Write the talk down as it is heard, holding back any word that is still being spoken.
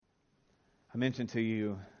I mentioned to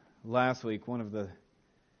you last week, one of the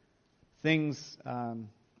things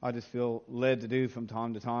I just feel led to do from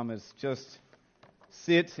time to time is just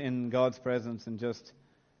sit in God's presence and just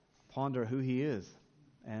ponder who He is.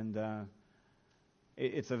 And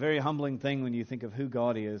it's a very humbling thing when you think of who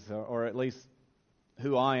God is, or at least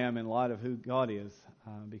who I am in light of who God is,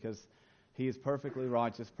 because He is perfectly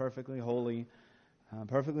righteous, perfectly holy,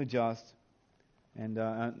 perfectly just, and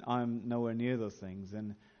I'm nowhere near those things.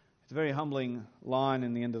 And it's a very humbling line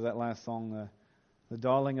in the end of that last song, the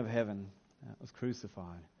darling of heaven was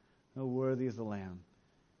crucified. Oh, worthy is the Lamb.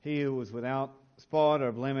 He who was without spot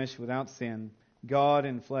or blemish, without sin, God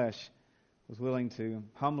in flesh, was willing to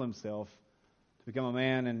humble Himself, to become a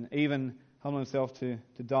man, and even humble Himself to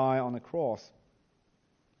die on the cross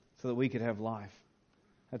so that we could have life.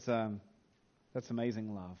 That's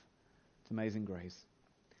amazing love. It's amazing grace.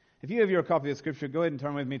 If you have your copy of Scripture, go ahead and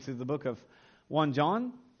turn with me to the book of 1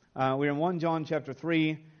 John. We're in 1 John chapter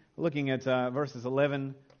 3, looking at verses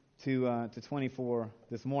 11 to 24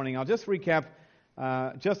 this morning. I'll just recap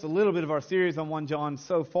just a little bit of our series on 1 John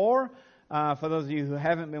so far, for those of you who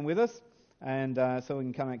haven't been with us, and so we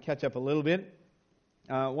can kind of catch up a little bit.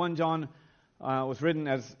 1 John was written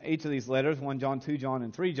as each of these letters, 1 John, 2 John,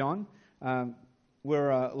 and 3 John,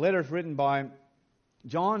 were letters written by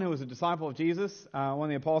John, who was a disciple of Jesus, one of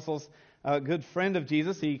the apostles, a good friend of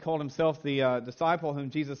Jesus. He called himself the disciple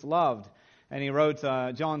whom Jesus loved. And he wrote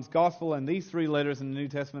John's Gospel and these three letters in the New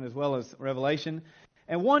Testament as well as Revelation.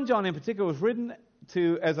 And 1 John in particular was written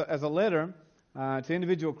as a letter to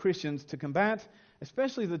individual Christians to combat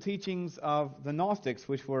especially the teachings of the Gnostics,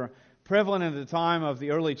 which were prevalent at the time of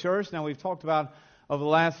the early church. Now, we've talked about over the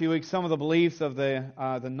last few weeks some of the beliefs of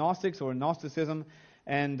the Gnostics or Gnosticism.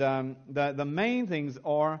 And the main things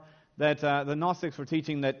are that the Gnostics were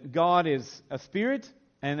teaching that God is a spirit,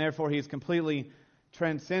 and therefore He is completely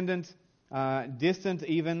transcendent, distant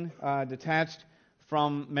even, detached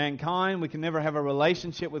from mankind. We can never have a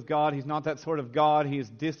relationship with God. He's not that sort of God. He is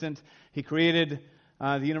distant. He created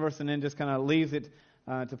the universe and then just kind of leaves it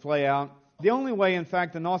to play out. The only way, in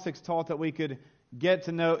fact, the Gnostics taught that we could get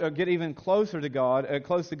to know, or get even closer to God,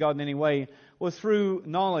 close to God in any way, was through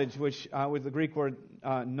knowledge, which was the Greek word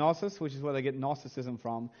gnosis, which is where they get Gnosticism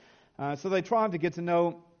from. So they tried to get to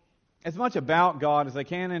know as much about God as they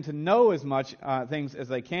can and to know as much things as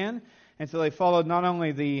they can. And so they followed not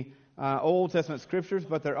only the Old Testament scriptures,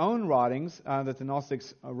 but their own writings that the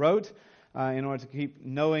Gnostics wrote in order to keep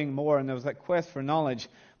knowing more. And there was that quest for knowledge.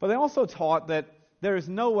 But they also taught that there is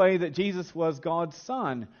no way that Jesus was God's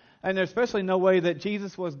Son. And there's especially no way that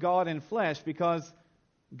Jesus was God in flesh, because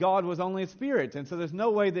God was only a spirit. And so there's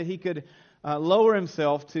no way that He could lower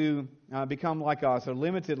Himself to become like us or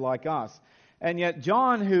limited like us. And yet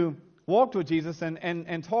John, who walked with Jesus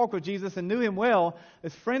and talked with Jesus and knew Him well,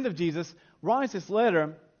 as friend of Jesus, writes this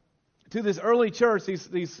letter to this early church,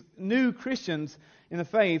 these new Christians in the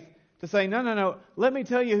faith, to say, no, let me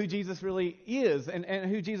tell you who Jesus really is and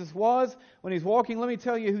who Jesus was when He's walking. Let me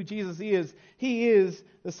tell you who Jesus is. He is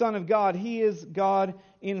the Son of God. He is God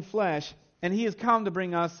in flesh, and He has come to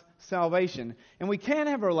bring us salvation. And we can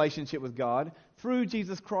have a relationship with God through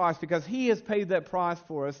Jesus Christ because He has paid that price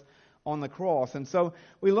for us on the cross. And so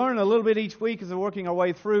we learn a little bit each week as we're working our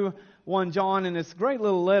way through 1 John in this great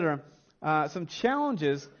little letter, some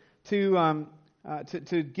challenges to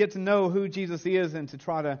get to know who Jesus is and to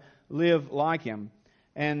try to live like Him.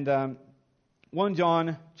 And 1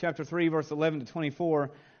 John chapter 3, verse 11 to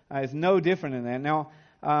 24 is no different in that. Now,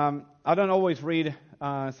 I don't always read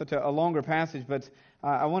such a longer passage, but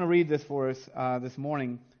I want to read this for us this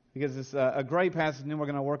morning because it's a great passage, and then we're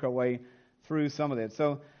going to work our way through some of it.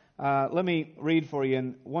 So let me read for you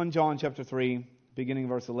in 1 John chapter 3, beginning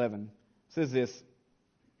verse 11. It says this: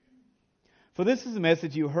 "For this is the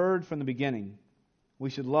message you heard from the beginning. We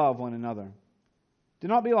should love one another. Do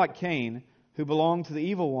not be like Cain, who belonged to the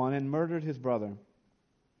evil one and murdered his brother.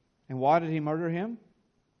 And why did he murder him?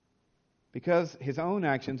 Because his own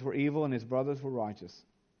actions were evil and his brothers were righteous.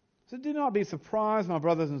 So do not be surprised, my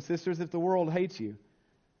brothers and sisters, if the world hates you.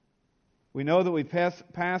 We know that we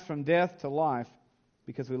pass from death to life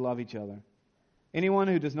because we love each other. Anyone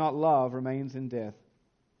who does not love remains in death.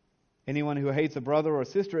 Anyone who hates a brother or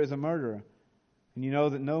sister is a murderer, and you know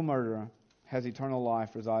that no murderer has eternal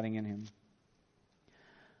life residing in him.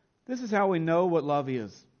 This is how we know what love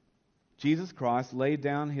is. Jesus Christ laid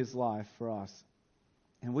down His life for us,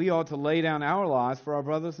 and we ought to lay down our lives for our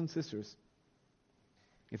brothers and sisters.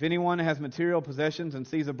 If anyone has material possessions and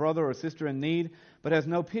sees a brother or sister in need, but has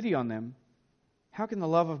no pity on them, how can the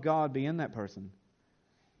love of God be in that person?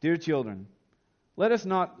 Dear children, let us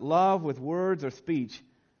not love with words or speech,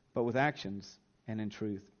 but with actions and in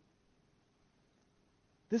truth.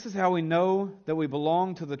 This is how we know that we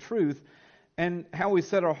belong to the truth and how we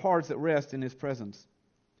set our hearts at rest in His presence.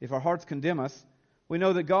 If our hearts condemn us, we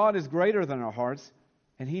know that God is greater than our hearts,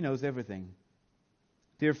 and He knows everything.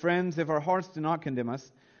 Dear friends, if our hearts do not condemn us,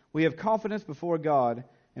 we have confidence before God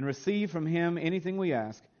and receive from Him anything we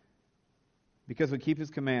ask, because we keep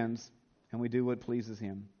His commands and we do what pleases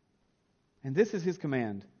Him. And this is His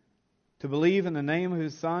command, to believe in the name of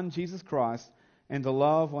His Son, Jesus Christ, and to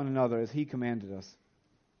love one another as He commanded us.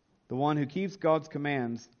 The one who keeps God's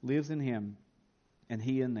commands lives in Him, and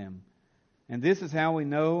He in them. And this is how we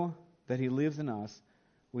know that He lives in us.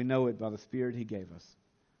 We know it by the Spirit He gave us.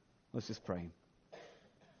 Let's just pray.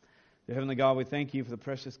 Dear Heavenly God, we thank You for the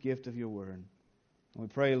precious gift of Your Word. And we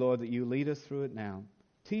pray, Lord, that You lead us through it now.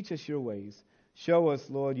 Teach us Your ways. Show us,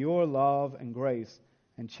 Lord, Your love and grace,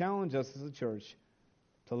 and challenge us as a church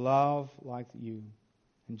to love like You.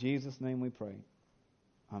 In Jesus' name we pray.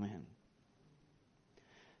 Amen.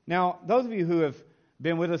 Now, those of you who have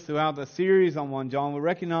been with us throughout the series on 1 John will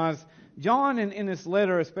recognize John in this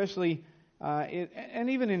letter, especially, and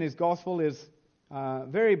even in his gospel, is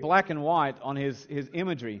very black and white on his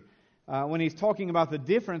imagery. When he's talking about the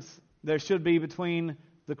difference there should be between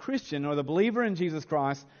the Christian or the believer in Jesus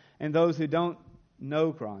Christ and those who don't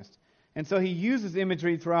know Christ. And so he uses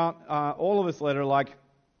imagery throughout all of his letter, like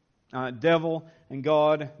devil and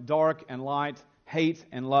God, dark and light, hate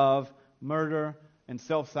and love, murder and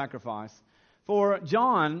self-sacrifice. For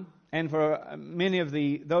John and for many of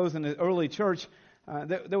those in the early church,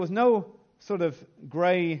 there was no sort of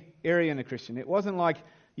gray area in a Christian. It wasn't like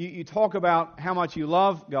you talk about how much you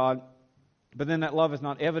love God, but then that love is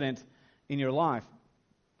not evident in your life.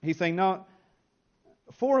 He's saying, no,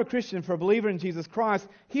 for a Christian, for a believer in Jesus Christ,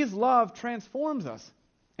 His love transforms us.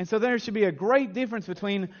 And so there should be a great difference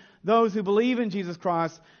between those who believe in Jesus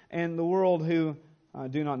Christ and the world who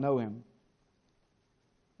do not know Him.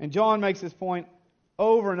 And John makes this point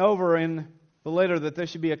over and over in the letter, that there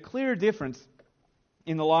should be a clear difference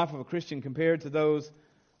in the life of a Christian compared to those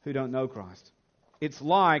who don't know Christ. It's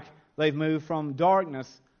like they've moved from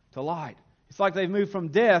darkness to light. It's like they've moved from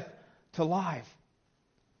death to life.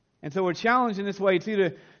 And so we're challenged in this way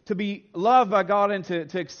too, to be loved by God and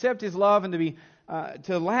to accept His love and to be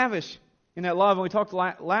to lavish in that love. And we talked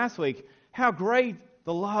last week how great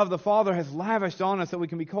the love the Father has lavished on us, that we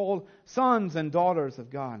can be called sons and daughters of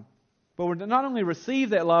God. But we're to not only receive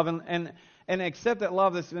that love and accept that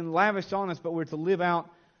love that's been lavished on us, but we're to live out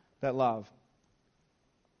that love.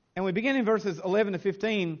 And we begin in verses 11 to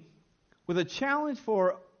 15 with a challenge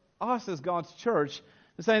for us as God's church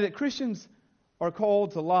to say that Christians are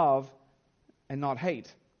called to love and not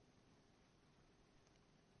hate.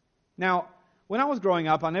 Now, when I was growing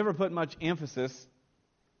up, I never put much emphasis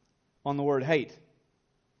on the word hate.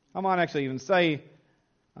 I might actually even say,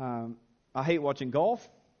 I hate watching golf,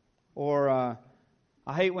 or I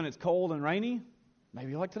hate when it's cold and rainy.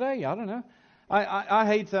 Maybe like today, I don't know. I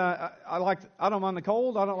hate. I don't mind the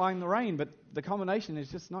cold. I don't mind the rain, but the combination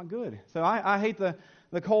is just not good. So I hate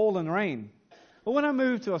the cold and rain. But when I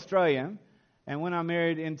moved to Australia, and when I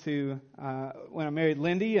married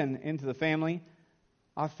Lindy and into the family,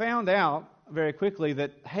 I found out very quickly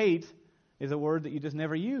that hate is a word that you just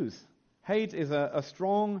never use. Hate is a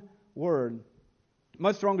strong word,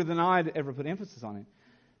 much stronger than I'd ever put emphasis on it.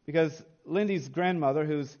 Because Lindy's grandmother,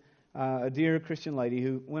 who's a dear Christian lady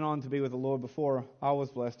who went on to be with the Lord before I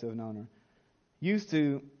was blessed to have known her, used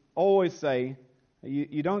to always say,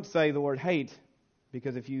 you don't say the word hate,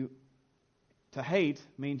 because to hate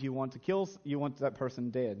means you want to kill, you want that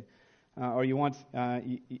person dead, or you want,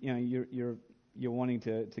 you're wanting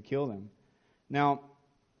to kill them. Now,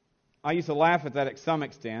 I used to laugh at that to some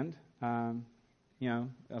extent,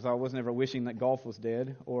 as I wasn't ever wishing that golf was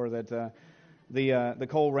dead or that the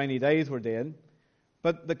cold, rainy days were dead.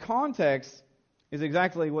 But the context is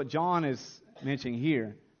exactly what John is mentioning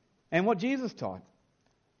here, and what Jesus taught.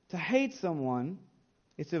 To hate someone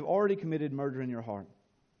is to have already committed murder in your heart,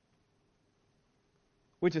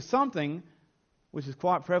 which is something which is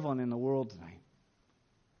quite prevalent in the world today.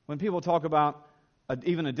 When people talk about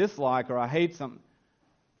even a dislike or I hate something,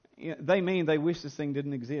 they mean they wish this thing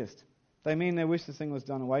didn't exist. They mean they wish this thing was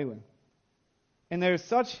done away with. And there's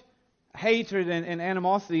such hatred and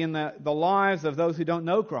animosity in the lives of those who don't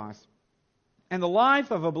know Christ. And the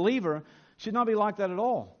life of a believer should not be like that at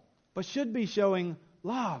all, but should be showing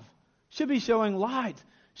love, should be showing light,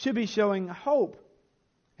 should be showing hope,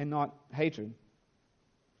 and not hatred.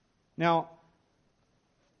 Now,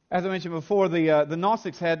 as I mentioned before, the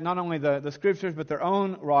Gnostics had not only the Scriptures, but their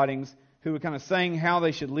own writings, who were kind of saying how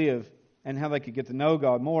they should live and how they could get to know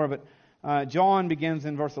God more. But John begins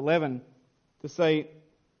in verse 11 to say,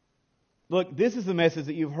 Look, this is the message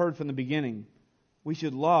that you've heard from the beginning. We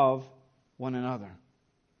should love one another.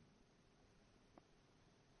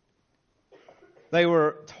 They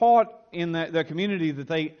were taught in their community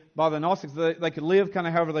that by the Gnostics, they could live kind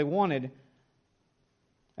of however they wanted,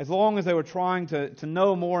 as long as they were trying to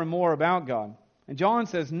know more and more about God. And John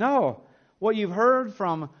says, no. What you've heard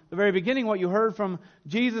from the very beginning, what you heard from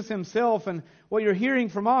Jesus himself, and what you're hearing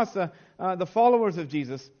from us, the followers of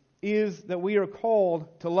Jesus, is that we are called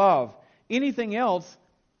to love. Anything else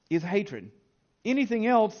is hatred. Anything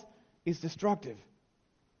else is destructive.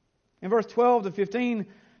 In verse 12 to 15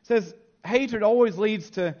 says, hatred always leads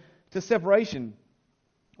to separation,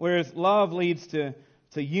 whereas love leads to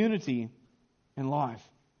unity and life.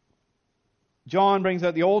 John brings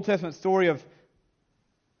out the Old Testament story of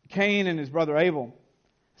Cain and his brother Abel.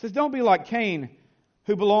 He says, don't be like Cain,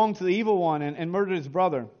 who belonged to the evil one and murdered his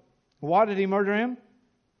brother. Why did he murder him?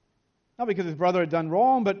 Not because his brother had done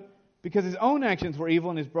wrong, but because his own actions were evil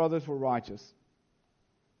and his brothers were righteous.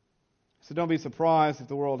 So don't be surprised if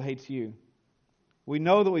the world hates you. We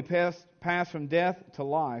know that we pass from death to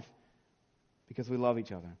life because we love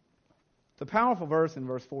each other. It's a powerful verse in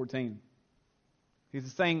verse 14.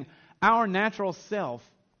 He's saying our natural self,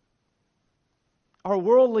 our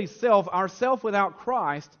worldly self, our self without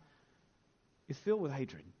Christ, is filled with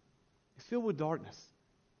hatred. It's filled with darkness.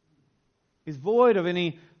 It's void of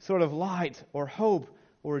any sort of light or hope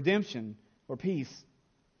or redemption or peace.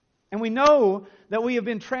 And we know that we have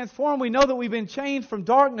been transformed. We know that we've been changed from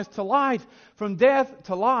darkness to light, from death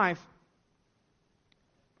to life,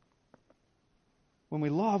 when we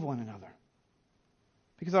love one another.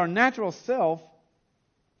 Because our natural self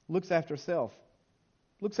looks after self,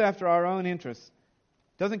 looks after our own interests,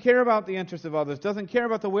 doesn't care about the interests of others, doesn't care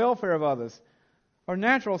about the welfare of others. Our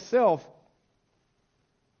natural self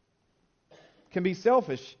can be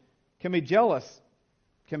selfish, can be jealous,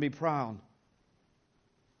 can be proud.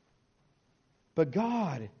 But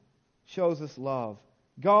God shows us love.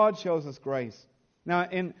 God shows us grace. Now,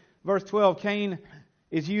 in verse 12, Cain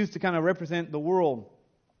is used to kind of represent the world,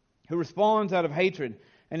 who responds out of hatred,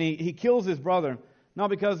 and he kills his brother, not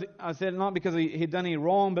because he had done any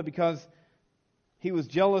wrong, but because he was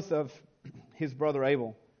jealous of his brother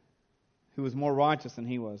Abel, who was more righteous than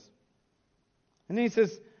he was. And then he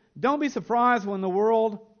says, don't be surprised when the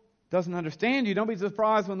world doesn't understand you. Don't be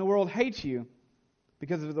surprised when the world hates you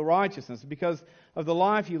because of the righteousness, because of the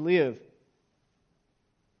life you live.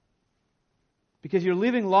 Because you're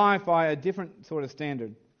living life by a different sort of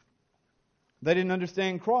standard. They didn't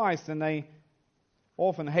understand Christ, and they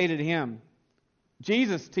often hated Him.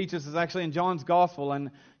 Jesus teaches us actually in John's Gospel, and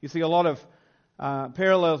you see a lot of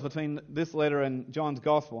parallels between this letter and John's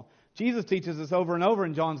Gospel. Jesus teaches us over and over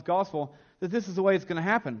in John's Gospel that this is the way it's going to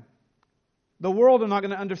happen. The world are not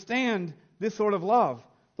going to understand this sort of love.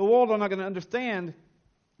 The world are not going to understand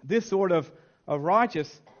this sort of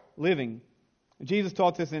righteous living. Jesus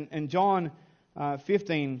taught this in John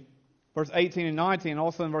 15, verse 18 and 19, and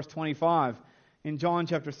also in verse 25. In John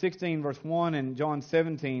chapter 16, verse 1, and John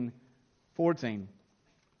 17, 14.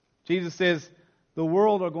 Jesus says, the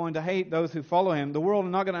world are going to hate those who follow Him. The world are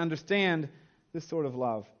not going to understand this sort of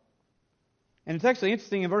love. And it's actually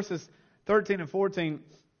interesting, in verses 13 and 14,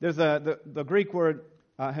 there's the Greek word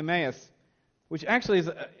hemeis, which actually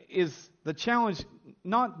is the challenge,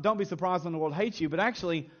 not don't be surprised when the world hates you, but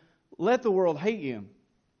actually let the world hate you.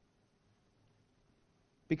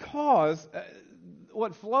 Because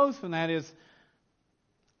what flows from that is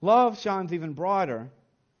love shines even brighter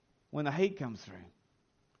when the hate comes through.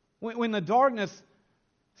 When the darkness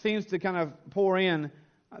seems to kind of pour in,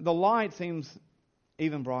 the light seems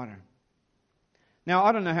even brighter. Now,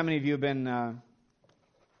 I don't know how many of you have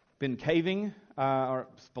been caving or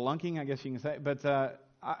spelunking, I guess you can say, but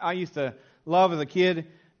I used to love as a kid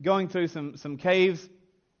going through some caves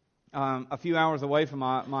a few hours away from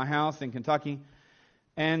my house in Kentucky.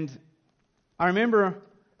 And I remember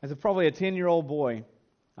as probably a 10-year-old boy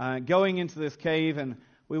going into this cave, and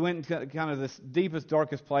we went into kind of this deepest,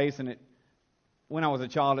 darkest place, and when I was a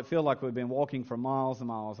child, it felt like we'd been walking for miles and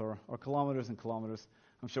miles or kilometers and kilometers.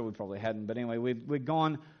 I'm sure we probably hadn't, but anyway, we'd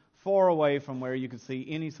gone far away from where you could see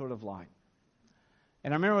any sort of light.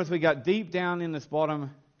 And I remember as we got deep down in this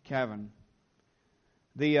bottom cavern,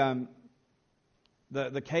 the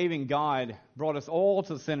caving guide brought us all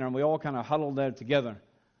to the center, and we all kind of huddled there together.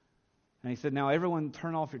 And he said, now everyone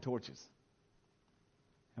turn off your torches.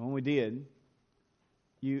 And when we did,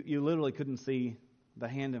 you literally couldn't see the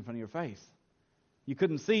hand in front of your face. You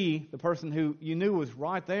couldn't see the person who you knew was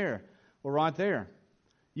right there or right there.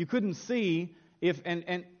 You couldn't see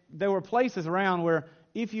and there were places around where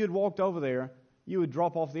if you had walked over there, you would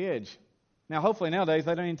drop off the edge. Now, hopefully nowadays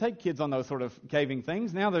they don't even take kids on those sort of caving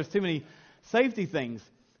things. Now there's too many safety things.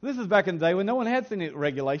 This is back in the day when no one had any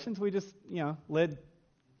regulations. We just, led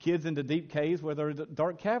kids into deep caves where there were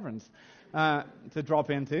dark caverns to drop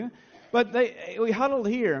into. But we huddled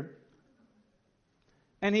here,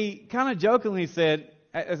 and he kind of jokingly said,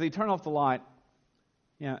 as he turned off the light,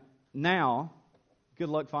 now, good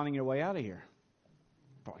luck finding your way out of here.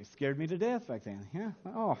 Probably scared me to death back then. Yeah.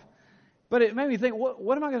 Oh. But it made me think,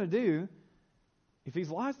 what am I going to do if these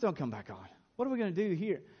lights don't come back on? What are we going to do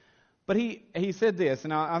here? But he said this,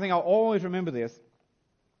 and I think I'll always remember this.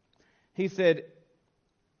 He said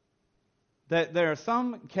that there are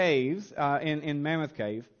some caves in Mammoth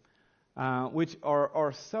Cave which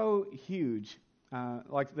are so huge,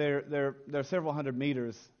 like they're several hundred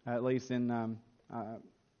meters at least in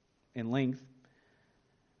length.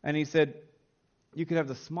 And he said you could have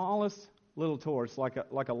the smallest little torch, like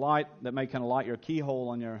a light that may kind of light your keyhole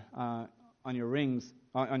on your rings,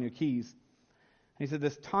 on your keys. And he said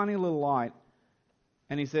this tiny little light,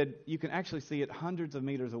 and he said you can actually see it hundreds of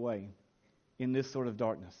meters away in this sort of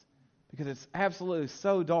darkness, because it's absolutely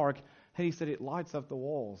so dark. And he said it lights up the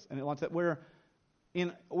walls, and it lights up. We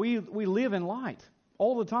live in light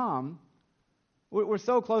all the time. We're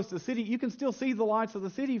so close to the city. You can still see the lights of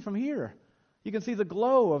the city from here. You can see the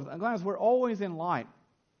glow of glass. We're always in light.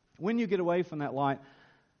 When you get away from that light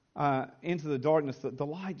into the darkness, the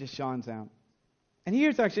light just shines out. And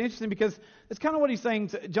here it's actually interesting, because it's kind of what he's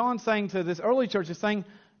saying. John's saying to this early church is saying,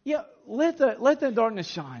 let the darkness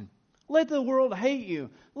shine. Let the world hate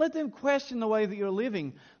you. Let them question the way that you're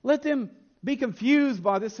living. Let them be confused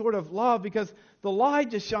by this sort of love, because the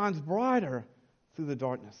light just shines brighter through the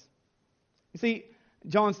darkness. You see,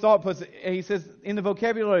 John Stott puts it, he says, in the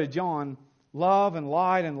vocabulary of John, love and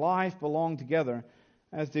light and life belong together,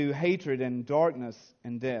 as do hatred and darkness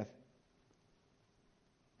and death.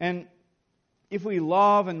 And if we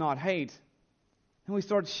love and not hate, then we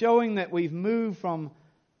start showing that we've moved from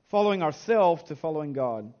following ourselves to following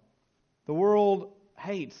God. The world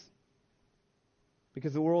hates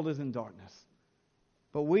because the world is in darkness.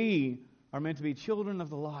 But we are meant to be children of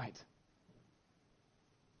the light.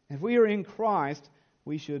 If we are in Christ,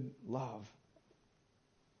 we should love.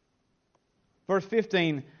 Verse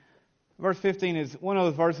 15 is one of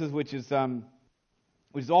those verses which is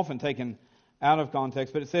often taken out of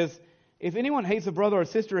context, but it says, if anyone hates a brother or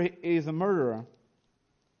sister, he is a murderer,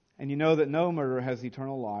 and you know that no murderer has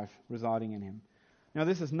eternal life residing in him. Now,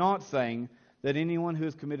 this is not saying that anyone who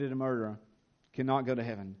has committed a murder cannot go to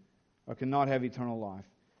heaven or cannot have eternal life,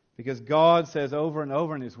 because God says over and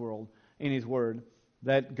over in His Word,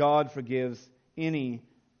 that God forgives any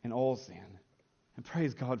and all sin. And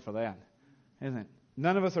praise God for that, isn't it?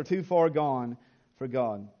 None of us are too far gone for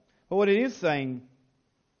God. But what it is saying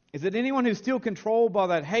is that anyone who's still controlled by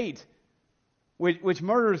that hate, which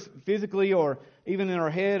murders physically or even in our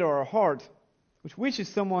head or our heart, which wishes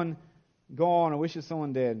someone gone or wishes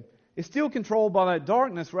someone dead, is still controlled by that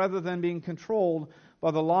darkness rather than being controlled by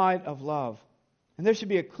the light of love. And there should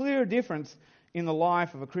be a clear difference in the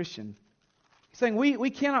life of a Christian. He's saying we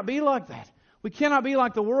cannot be like that. We cannot be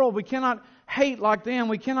like the world. We cannot hate like them.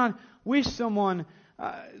 We cannot wish someone's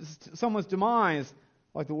demise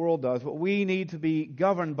like the world does. But we need to be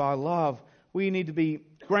governed by love. We need to be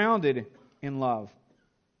grounded in love.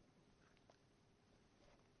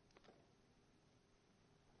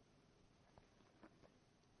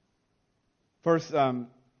 Verse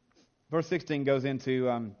 16 goes into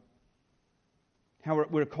how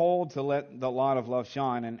we're called to let the light of love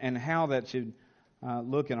shine, and how that should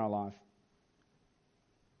look in our life.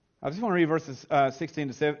 I just want to read verses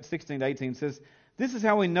 16 to 18. It says, this is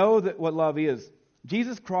how we know that what love is.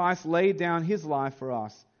 Jesus Christ laid down His life for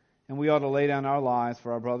us, and we ought to lay down our lives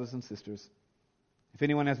for our brothers and sisters. If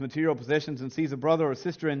anyone has material possessions and sees a brother or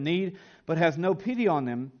sister in need, but has no pity on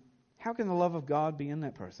them, how can the love of God be in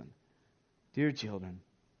that person? Dear children,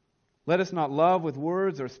 let us not love with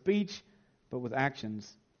words or speech, but with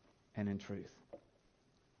actions and in truth.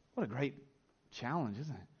 What a great challenge,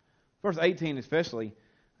 isn't it? Verse 18 especially.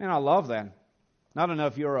 Man, I love that. I don't know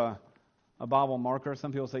if you're a Bible marker.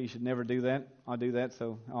 Some people say you should never do that. I do that,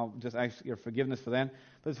 so I'll just ask your forgiveness for that.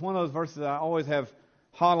 But it's one of those verses that I always have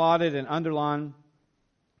highlighted and underlined.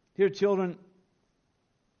 Dear children,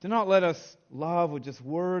 do not let us love with just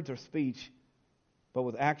words or speech, but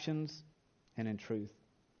with actions and in truth.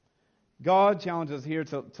 God challenges us here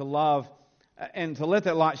to love and to let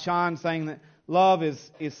that light shine, saying that love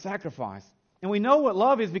is sacrifice. And we know what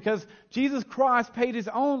love is because Jesus Christ paid His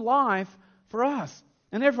own life for us.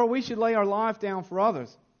 And therefore we should lay our life down for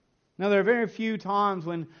others. Now there are very few times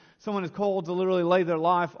when someone is called to literally lay their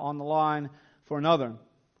life on the line for another.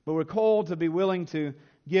 But we're called to be willing to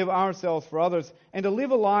give ourselves for others and to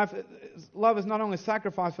live a life. Love is not only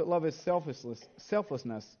sacrifice, but love is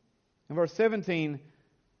selflessness. And verse 17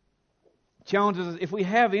 challenges us, if we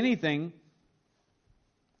have anything,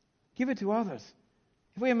 give it to others.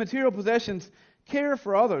 If we have material possessions, care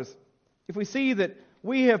for others. If we see that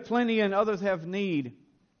we have plenty and others have need,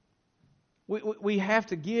 we have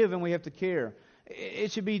to give and we have to care.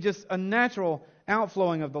 It should be just a natural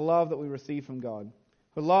outflowing of the love that we receive from God.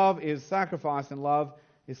 For love is sacrifice and love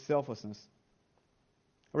is selflessness.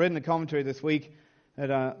 I read in the commentary this week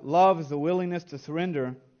that love is the willingness to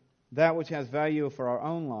surrender that which has value for our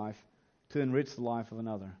own life to enrich the life of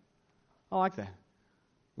another. I like that.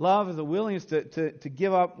 Love is a willingness to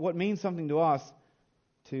give up what means something to us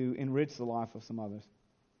to enrich the life of some others.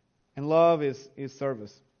 And love is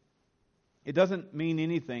service. It doesn't mean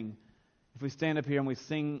anything if we stand up here and we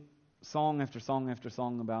sing song after song after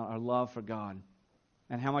song about our love for God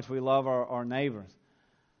and how much we love our neighbors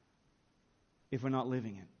if we're not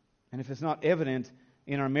living it. And if it's not evident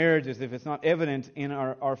in our marriages, if it's not evident in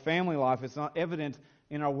our family life, if it's not evident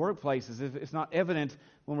in our workplaces, if it's not evident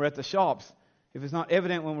when we're at the shops, if it's not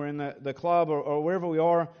evident when we're in the club or wherever we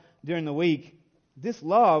are during the week, this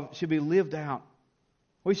love should be lived out.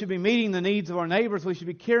 We should be meeting the needs of our neighbors. We should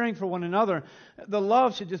be caring for one another. The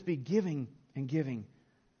love should just be giving and giving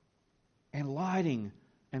and lighting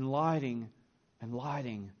and lighting and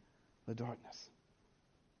lighting the darkness.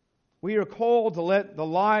 We are called to let the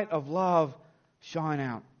light of love shine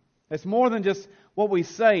out. It's more than just what we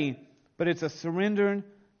say, but it's a surrendered,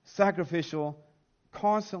 sacrificial,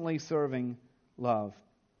 constantly serving love.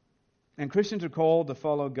 And Christians are called to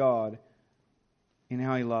follow God in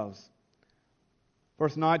how He loves.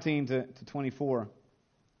 Verse 19 to 24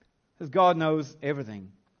 says, God knows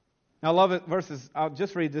everything. Now I love it. I'll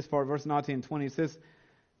just read this part, verse 19 and 20. It says,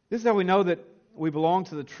 this is how we know that we belong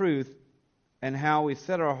to the truth and how we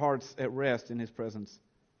set our hearts at rest in His presence.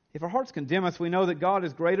 If our hearts condemn us, we know that God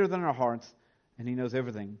is greater than our hearts and He knows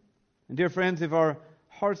everything. And dear friends, if our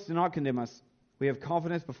hearts do not condemn us, we have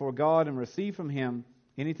confidence before God and receive from Him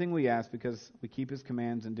anything we ask because we keep His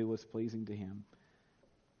commands and do what's pleasing to Him.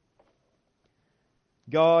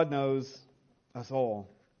 God knows us all.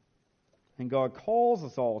 And God calls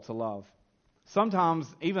us all to love. Sometimes,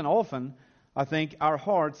 even often, I think our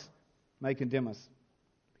hearts may condemn us.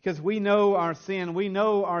 Because we know our sin, we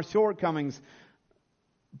know our shortcomings.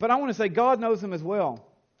 But I want to say God knows them as well.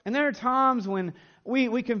 And there are times when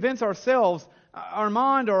we convince ourselves, our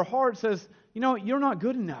mind, our heart says, you're not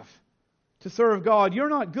good enough to serve God. You're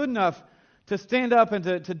not good enough to stand up and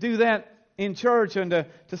to do that in church and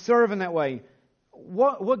to serve in that way.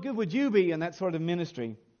 What good would you be in that sort of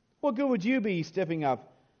ministry? What good would you be stepping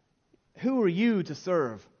up? Who are you to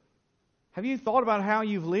serve? Have you thought about how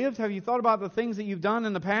you've lived? Have you thought about the things that you've done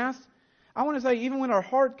in the past? I want to say, even when our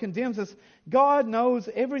heart condemns us, God knows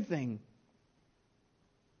everything.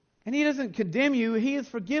 And He doesn't condemn you. He has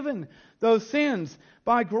forgiven those sins.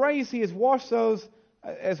 By grace, He has washed those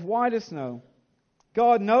as white as snow.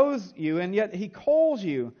 God knows you, and yet He calls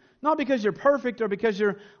you. Not because you're perfect or because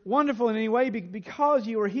you're wonderful in any way, because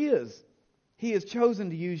you are His. He has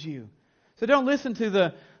chosen to use you. So don't listen to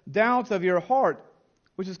the doubts of your heart,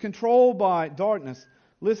 which is controlled by darkness.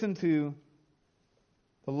 Listen to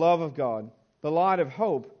the love of God, the light of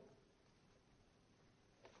hope,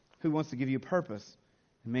 who wants to give you purpose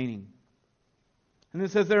and meaning. And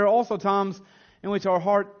it says there are also times in which our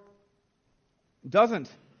heart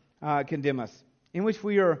doesn't condemn us, in which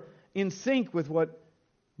we are in sync with what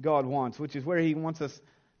God wants, which is where He wants us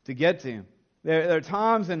to get to. There are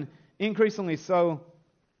times, and increasingly so,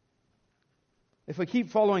 if we keep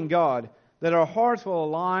following God, that our hearts will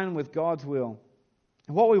align with God's will.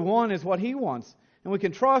 And what we want is what He wants. And we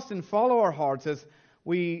can trust and follow our hearts as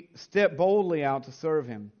we step boldly out to serve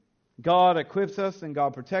Him. God equips us and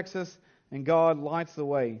God protects us and God lights the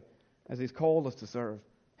way as He's called us to serve.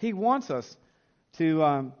 He wants us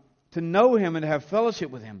to know Him and to have fellowship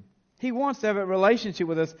with Him. He wants to have a relationship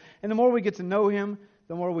with us. And the more we get to know Him,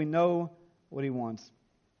 the more we know what He wants.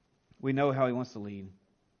 We know how He wants to lead.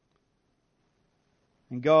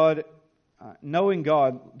 And God, knowing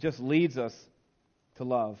God just leads us to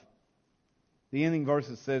love. The ending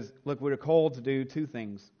verses says, look, we're called to do two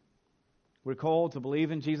things. We're called to believe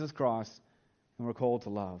in Jesus Christ, and we're called to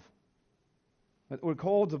love. But we're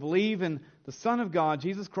called to believe in the Son of God,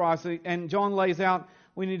 Jesus Christ. And John lays out,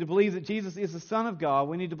 we need to believe that Jesus is the Son of God.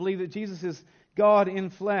 We need to believe that Jesus is God in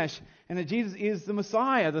flesh, and that Jesus is the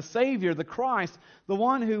Messiah, the Savior, the Christ, the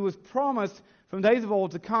one who was promised from days of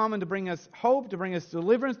old to come and to bring us hope, to bring us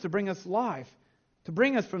deliverance, to bring us life. To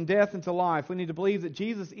bring us from death into life, we need to believe that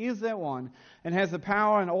Jesus is that one and has the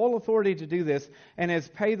power and all authority to do this and has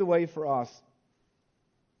paid the way for us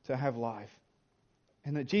to have life.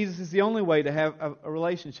 And that Jesus is the only way to have a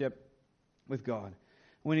relationship with God.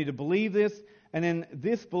 We need to believe this, and then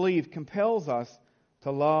this belief compels us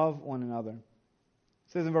to love one another.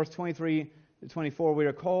 It says in verse 23 to 24, we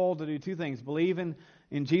are called to do two things: believe in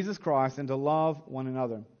Jesus Christ and to love one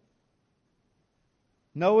another.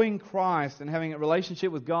 Knowing Christ and having a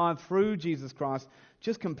relationship with God through Jesus Christ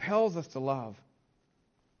just compels us to love.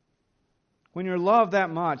 When you're loved that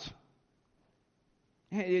much,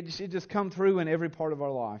 it should just come through in every part of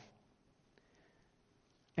our life.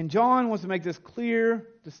 And John wants to make this clear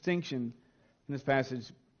distinction in this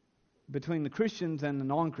passage between the Christians and the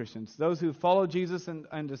non-Christians. Those who follow Jesus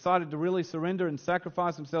and decided to really surrender and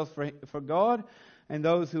sacrifice themselves for God, and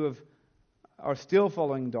those who are still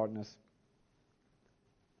following darkness.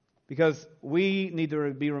 Because we need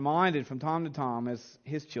to be reminded from time to time as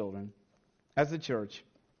His children, as the church,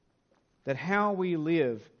 that how we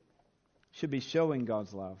live should be showing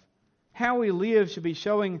God's love. How we live should be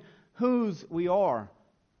showing whose we are.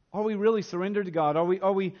 Are we really surrendered to God?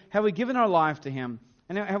 Have we given our life to Him?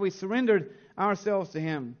 And have we surrendered ourselves to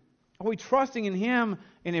Him? Are we trusting in Him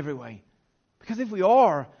in every way? Because if we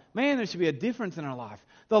are, man, there should be a difference in our life.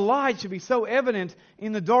 The light should be so evident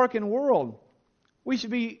in the darkened world. We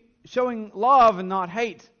should be showing love and not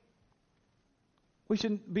hate. We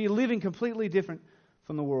should be living completely different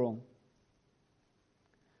from the world.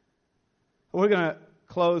 We're going to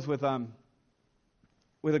close with a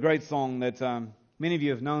great song that many of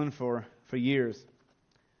you have known for years.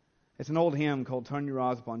 It's an old hymn called "Turn Your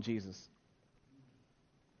Eyes Upon Jesus."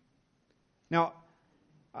 Now,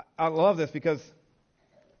 I love this because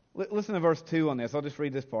listen to verse 2 on this. I'll just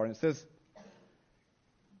read this part. It says,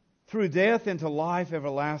 "Through death into life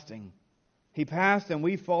everlasting, He passed and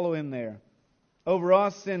we follow Him there. Over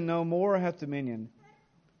us sin no more hath dominion,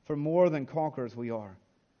 for more than conquerors we are.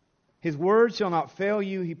 His word shall not fail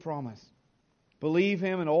you, He promised. Believe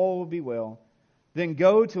Him and all will be well. Then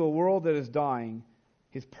go to a world that is dying,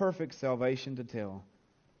 His perfect salvation to tell.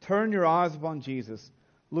 Turn your eyes upon Jesus,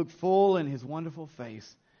 look full in His wonderful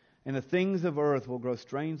face, and the things of earth will grow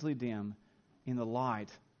strangely dim in the light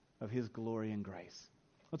of His glory and grace."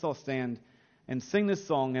 Let's all stand and sing this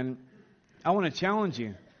song. And I want to challenge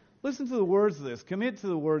you. Listen to the words of this. Commit to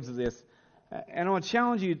the words of this. And I want to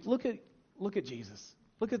challenge you. Look at Jesus.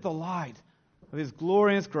 Look at the light of His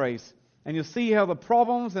glorious grace. And you'll see how the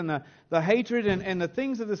problems and the hatred and the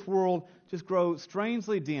things of this world just grow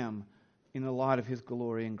strangely dim in the light of His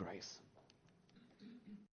glory and grace.